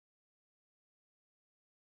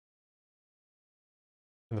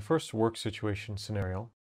In the first work situation scenario,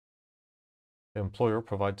 the employer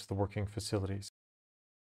provides the working facilities.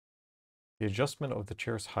 The adjustment of the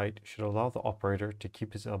chair's height should allow the operator to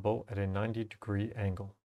keep his elbow at a 90-degree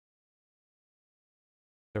angle.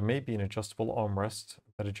 There may be an adjustable armrest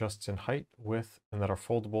that adjusts in height, width, and that are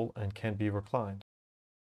foldable and can be reclined.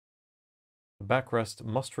 The backrest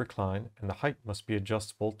must recline and the height must be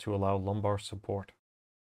adjustable to allow lumbar support.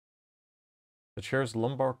 The chair's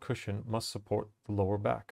lumbar cushion must support the lower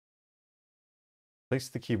back. Place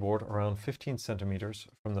the keyboard around 15 centimeters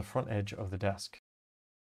from the front edge of the desk.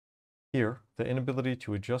 Here, the inability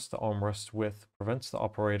to adjust the armrest width prevents the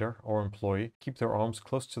operator or employee to keep their arms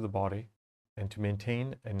close to the body and to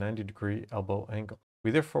maintain a 90-degree elbow angle.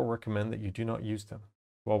 We therefore recommend that you do not use them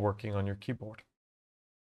while working on your keyboard.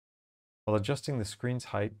 While adjusting the screen's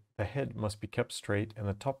height, the head must be kept straight and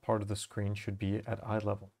the top part of the screen should be at eye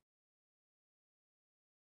level.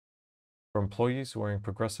 For employees wearing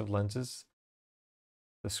progressive lenses,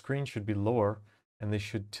 the screen should be lower and they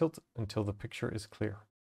should tilt until the picture is clear.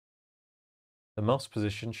 The mouse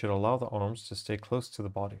position should allow the arms to stay close to the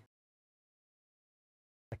body.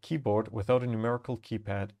 A keyboard without a numerical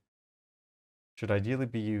keypad should ideally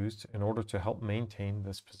be used in order to help maintain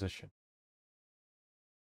this position.